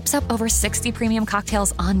 It whips up over 60 premium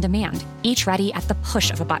cocktails on demand, each ready at the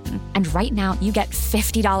push of a button. And right now, you get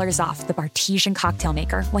 $50 off the Bartesian Cocktail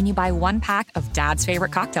Maker when you buy one pack of Dad's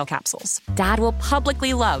favorite cocktail capsules. Dad will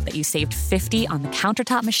publicly love that you saved $50 on the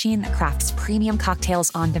countertop machine that crafts premium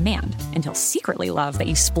cocktails on demand. And he'll secretly love that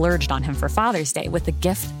you splurged on him for Father's Day with the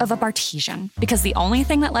gift of a Bartesian. Because the only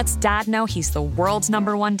thing that lets Dad know he's the world's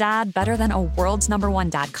number one dad better than a world's number one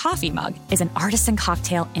dad coffee mug is an artisan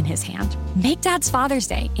cocktail in his hand. Make Dad's Father's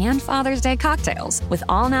Day and Father's Day cocktails with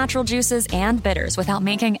all natural juices and bitters without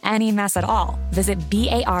making any mess at all. Visit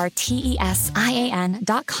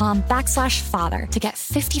BARTESIAN.com/father to get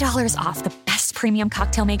 $50 off the best premium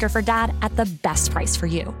cocktail maker for Dad at the best price for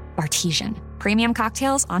you. Bartesian. Premium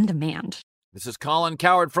cocktails on demand. This is Colin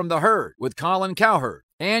Cowherd from The Herd with Colin Cowherd.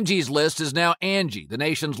 Angie's List is now Angie, the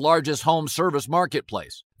nation's largest home service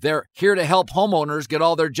marketplace. They're here to help homeowners get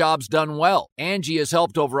all their jobs done well. Angie has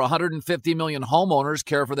helped over 150 million homeowners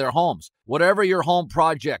care for their homes. Whatever your home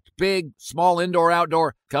project, big, small, indoor,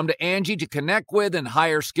 outdoor, come to Angie to connect with and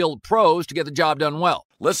hire skilled pros to get the job done well.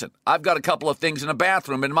 Listen, I've got a couple of things in a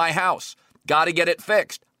bathroom in my house. Got to get it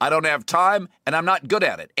fixed. I don't have time, and I'm not good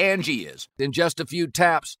at it. Angie is. In just a few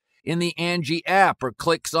taps in the Angie app or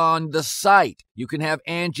clicks on the site, you can have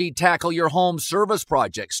Angie tackle your home service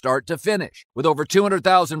project start to finish. With over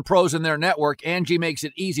 200,000 pros in their network, Angie makes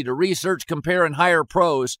it easy to research, compare, and hire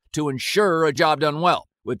pros to ensure a job done well.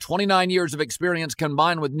 With 29 years of experience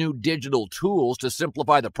combined with new digital tools to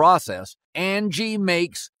simplify the process, Angie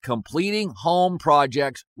makes completing home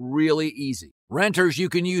projects really easy. Renters, you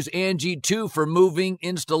can use Angie too for moving,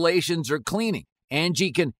 installations, or cleaning.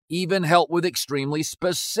 Angie can even help with extremely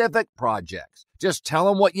specific projects. Just tell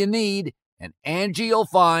them what you need, and Angie will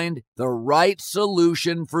find the right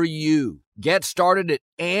solution for you. Get started at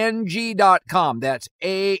Angie.com. That's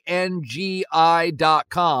ANGI.com,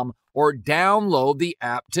 or download the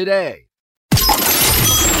app today.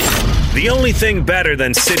 The only thing better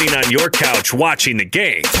than sitting on your couch watching the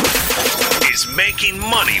game is making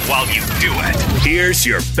money while you do it. Here's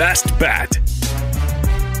your best bet.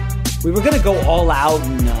 We were going to go all out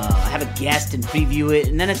and have a guest and preview it.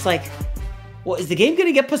 And then it's like, well, is the game going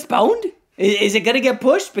to get postponed? Is it going to get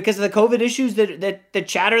pushed because of the COVID issues, that the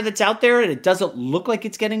chatter that's out there, and it doesn't look like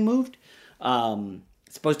it's getting moved?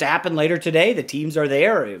 It's supposed to happen later today. The teams are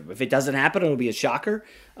there. If it doesn't happen, it'll be a shocker.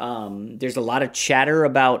 There's a lot of chatter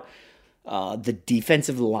about the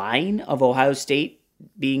defensive line of Ohio State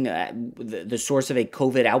being the source of a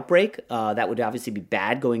COVID outbreak. That would obviously be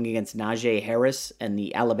bad going against Najee Harris and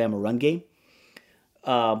the Alabama run game.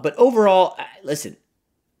 But overall, listen,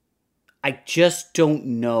 I just don't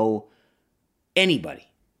know anybody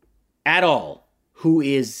at all who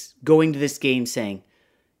is going to this game saying,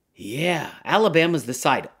 yeah, Alabama's the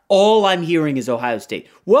side. All I'm hearing is Ohio State.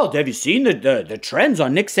 Well, have you seen the trends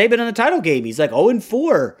on Nick Saban in the title game? He's like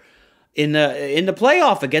 0-4 in the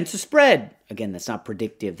playoff against the spread. Again, that's not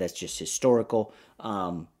predictive. That's just historical.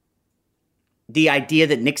 The idea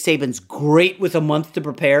that Nick Saban's great with a month to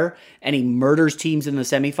prepare and he murders teams in the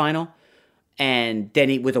semifinal, and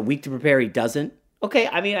then with a week to prepare he doesn't. Okay,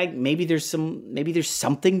 I mean, maybe there's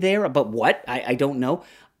something there, but what? I don't know.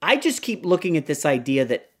 I just keep looking at this idea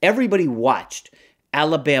that everybody watched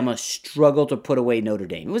Alabama struggle to put away Notre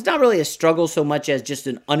Dame. It was not really a struggle so much as just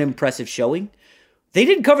an unimpressive showing. They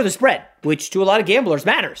didn't cover the spread, which to a lot of gamblers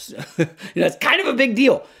matters. It's kind of a big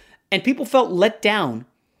deal. And people felt let down.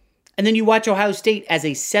 And then you watch Ohio State as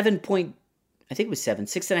a 7-point, I think it was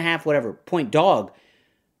 6.5, whatever, point dog.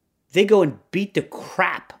 They go and beat the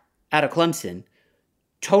crap out of Clemson,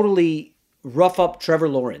 totally rough up Trevor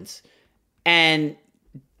Lawrence. And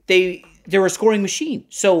they're a scoring machine.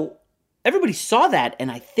 So everybody saw that, and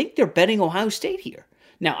I think they're betting Ohio State here.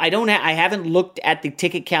 Now, I haven't looked at the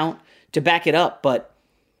ticket count to back it up, but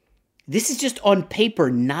this is just on paper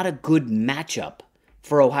not a good matchup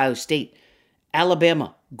for Ohio State.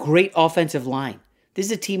 Alabama, great offensive line. This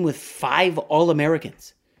is a team with 5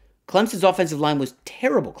 All-Americans. Clemson's offensive line was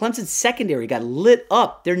terrible. Clemson's secondary got lit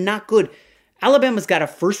up. They're not good. Alabama's got a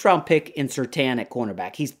first-round pick in Surtain at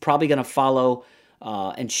cornerback. He's probably going to follow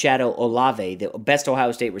and shadow Olave, the best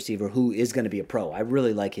Ohio State receiver, who is going to be a pro. I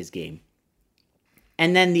really like his game.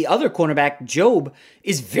 And then the other cornerback, Jobe,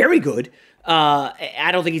 is very good. I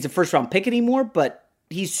don't think he's a first-round pick anymore, but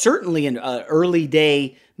he's certainly an early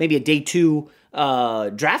day, maybe a day 2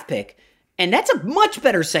 draft pick. And that's a much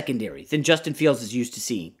better secondary than Justin Fields is used to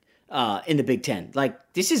seeing in the Big Ten.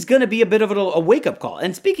 Like, this is going to be a bit of a wake-up call.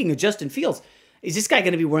 And speaking of Justin Fields, is this guy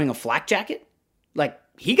going to be wearing a flak jacket? Like,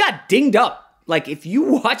 he got dinged up. Like, if you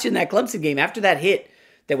watch in that Clemson game after that hit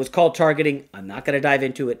that was called targeting, I'm not going to dive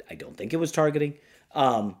into it. I don't think it was targeting.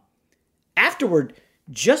 Afterward,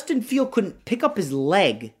 Justin Field couldn't pick up his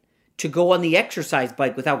leg to go on the exercise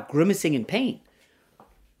bike without grimacing in pain.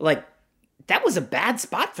 Like, that was a bad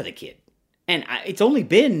spot for the kid. And it's only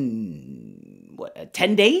been,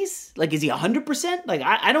 10 days? Like, is he 100%? Like,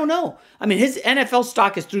 I don't know. I mean, his NFL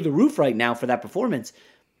stock is through the roof right now for that performance.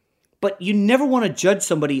 But you never want to judge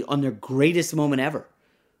somebody on their greatest moment ever.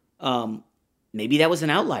 Maybe that was an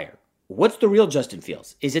outlier. What's the real Justin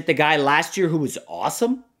Fields? Is it the guy last year who was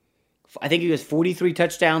awesome? I think he was 43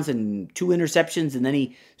 touchdowns and 2 interceptions, and then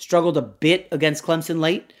he struggled a bit against Clemson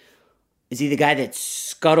late. Is he the guy that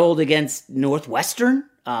scuttled against Northwestern?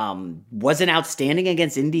 Wasn't outstanding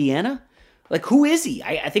against Indiana? Like, who is he?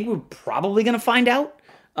 I think we're probably going to find out.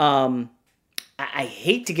 I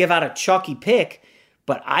hate to give out a chalky pick,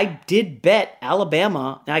 but I did bet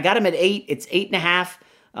Alabama. Now, I got him at 8. It's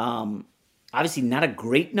 8.5. Obviously not a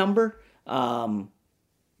great number.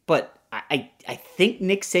 But I think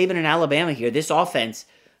Nick Saban and Alabama here, this offense,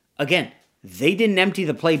 again, they didn't empty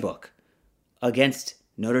the playbook against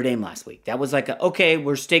Notre Dame last week. That was like, okay,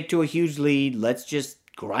 we're staked to a huge lead. Let's just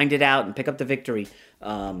grind it out and pick up the victory.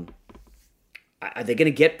 Are they going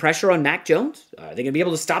to get pressure on Mac Jones? Are they going to be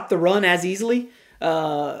able to stop the run as easily?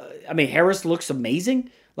 I mean, Harris looks amazing.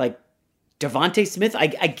 Like, Devontae Smith, I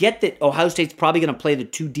get that Ohio State's probably going to play the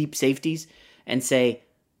 2 deep safeties and say,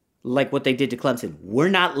 like what they did to Clemson, we're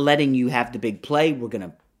not letting you have the big play. We're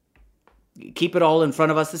going to keep it all in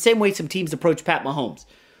front of us. The same way some teams approach Pat Mahomes.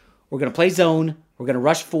 We're going to play zone. We're going to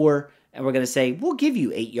rush 4. And we're going to say, we'll give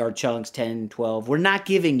you 8-yard chunks, 10, 12. We're not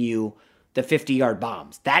giving you the 50-yard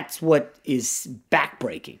bombs. That's what is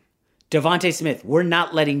backbreaking. Devontae Smith, we're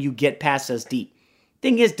not letting you get past us deep.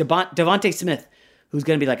 Thing is, Devontae Smith, who's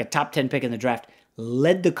going to be like a top 10 pick in the draft,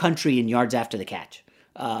 led the country in yards after the catch.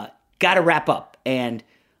 Got to wrap up. And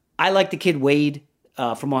I like the kid Wade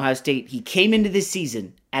from Ohio State. He came into this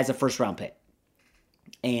season as a first-round pick.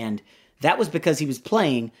 And that was because he was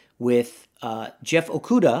playing with Jeff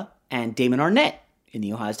Okudah and Damon Arnett in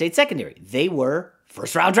the Ohio State secondary. They were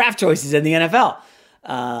first-round draft choices in the NFL.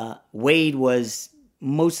 Wade was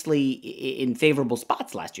mostly in favorable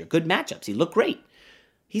spots last year. Good matchups. He looked great.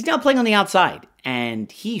 He's now playing on the outside, and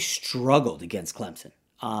he struggled against Clemson.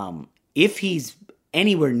 If he's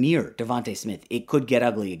anywhere near Devontae Smith, it could get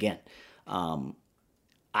ugly again. I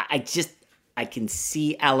can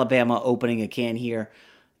see Alabama opening a can here.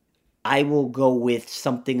 I will go with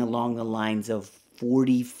something along the lines of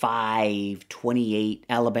 45-28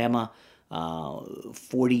 Alabama,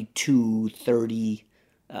 42-30,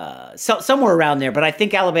 somewhere around there. But I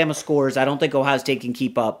think Alabama scores. I don't think Ohio State can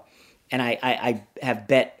keep up. And I have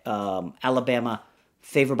bet Alabama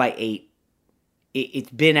favored by 8. It's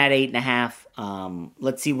been at 8.5.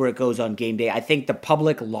 Let's see where it goes on game day. I think the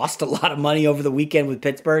public lost a lot of money over the weekend with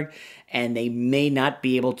Pittsburgh, and they may not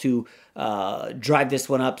be able to drive this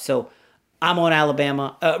one up. So I'm on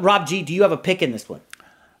Alabama. Rob G, do you have a pick in this one?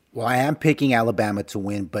 Well, I am picking Alabama to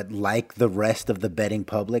win, but like the rest of the betting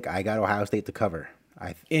public, I got Ohio State to cover.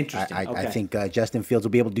 Interesting. Okay. I think Justin Fields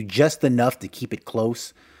will be able to do just enough to keep it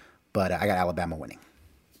close, but I got Alabama winning.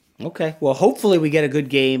 Okay. Well, hopefully we get a good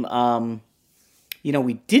game.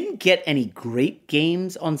 we didn't get any great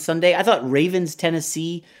games on Sunday. I thought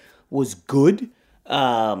Ravens-Tennessee was good.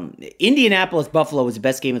 Indianapolis-Buffalo was the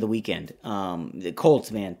best game of the weekend. The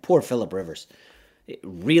Colts, man, poor Phillip Rivers.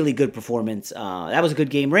 Really good performance. That was a good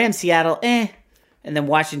game. Rams-Seattle, And then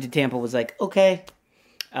Washington-Tampa was like, okay.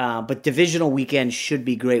 But divisional weekend should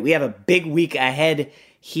be great. We have a big week ahead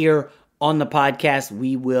here on the podcast.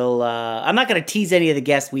 We will, I'm not going to tease any of the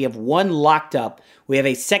guests. We have one locked up. We have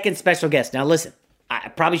a second special guest. Now listen, I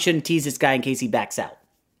probably shouldn't tease this guy in case he backs out.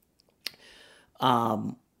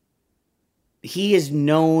 He is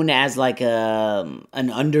known as like an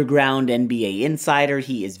underground NBA insider.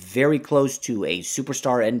 He is very close to a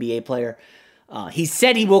superstar NBA player. He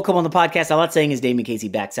said he will come on the podcast. I'm not saying his name in case he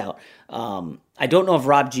backs out. I don't know if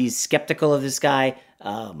Rob G is skeptical of this guy,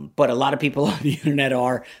 but a lot of people on the internet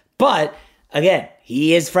are. But again,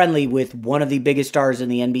 he is friendly with one of the biggest stars in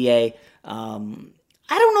the NBA.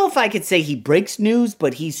 I don't know if I could say he breaks news,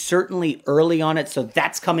 but he's certainly early on it. So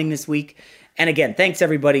that's coming this week. And again, thanks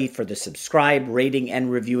everybody for the subscribe, rating,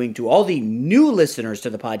 and reviewing to all the new listeners to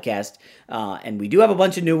the podcast. And we do have a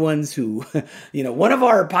bunch of new ones who, one of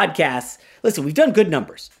our podcasts, listen, we've done good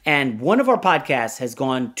numbers. And one of our podcasts has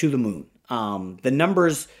gone to the moon. The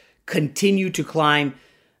numbers continue to climb.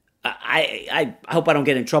 I hope I don't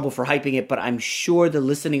get in trouble for hyping it, but I'm sure the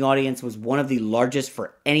listening audience was one of the largest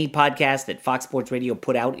for any podcast that Fox Sports Radio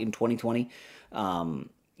put out in 2020.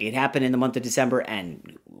 It happened in the month of December,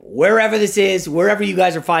 and wherever this is, wherever you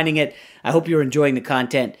guys are finding it, I hope you're enjoying the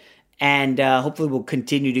content, and hopefully we'll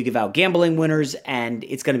continue to give out gambling winners, and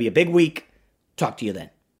it's going to be a big week. Talk to you then.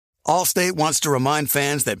 Allstate wants to remind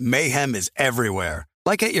fans that mayhem is everywhere,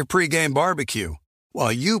 like at your pregame barbecue.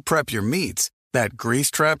 While you prep your meats, that grease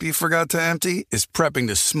trap you forgot to empty is prepping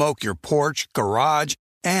to smoke your porch, garage,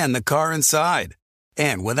 and the car inside.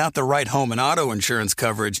 And without the right home and auto insurance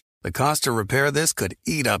coverage, the cost to repair this could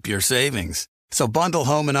eat up your savings. So bundle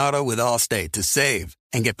home and auto with Allstate to save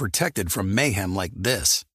and get protected from mayhem like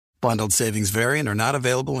this. Bundled savings vary and are not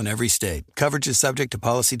available in every state. Coverage is subject to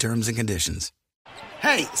policy terms and conditions.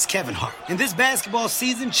 Hey, it's Kevin Hart. And this basketball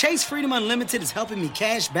season, Chase Freedom Unlimited is helping me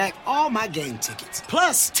cash back all my game tickets.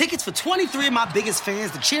 Plus, tickets for 23 of my biggest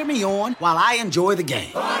fans to cheer me on while I enjoy the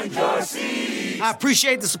game. Find your seats. I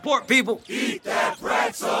appreciate the support, people. Eat that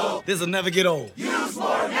pretzel. This'll never get old. Use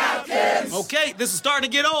more napkins. Okay, this is starting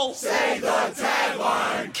to get old. Say the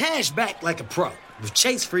tagline. Cash back like a pro with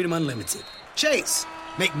Chase Freedom Unlimited. Chase,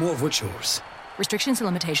 make more of what's yours. Restrictions and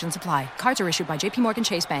limitations apply. Cards are issued by JP Morgan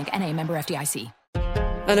Chase Bank, N.A. member FDIC.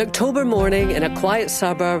 An October morning in a quiet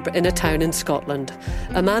suburb in a town in Scotland.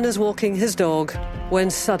 A man is walking his dog when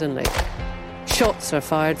suddenly shots are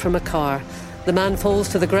fired from a car. The man falls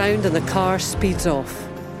to the ground and the car speeds off.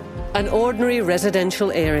 An ordinary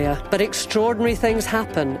residential area, but extraordinary things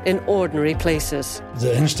happen in ordinary places.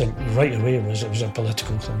 The instinct right away was it was a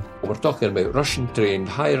political thing. We're talking about Russian-trained,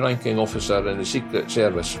 high-ranking officer in the Secret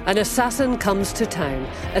Service. An Assassin Comes to Town,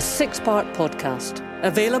 a 6-part podcast.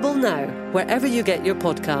 Available now, wherever you get your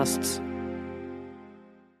podcasts.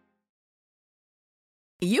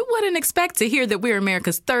 You wouldn't expect to hear that we're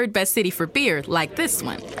America's third best city for beer like this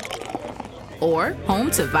one. Or home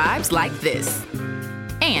to vibes like this.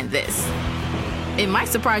 And this. It might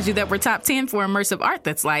surprise you that we're top 10 for immersive art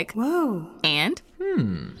that's like, whoa. And,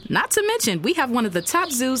 not to mention, we have one of the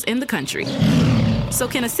top zoos in the country. So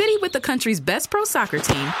can a city with the country's best pro soccer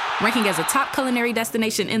team, ranking as a top culinary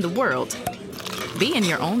destination in the world, be in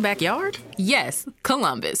your own backyard? Yes,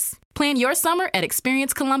 Columbus. Plan your summer at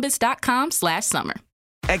experiencecolumbus.com/summer.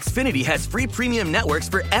 Xfinity has free premium networks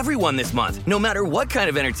for everyone this month, no matter what kind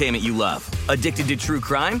of entertainment you love. Addicted to true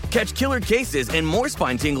crime? Catch killer cases and more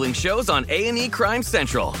spine-tingling shows on A&E Crime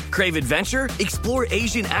Central. Crave adventure? Explore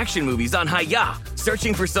Asian action movies on Hi-YAH.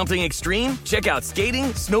 Searching for something extreme? Check out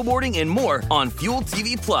skating, snowboarding, and more on Fuel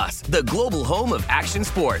TV Plus, the global home of action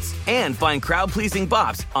sports. And find crowd-pleasing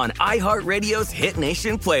bops on iHeartRadio's Hit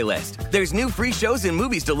Nation playlist. There's new free shows and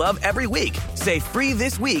movies to love every week. Say free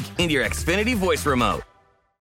this week in your Xfinity voice remote.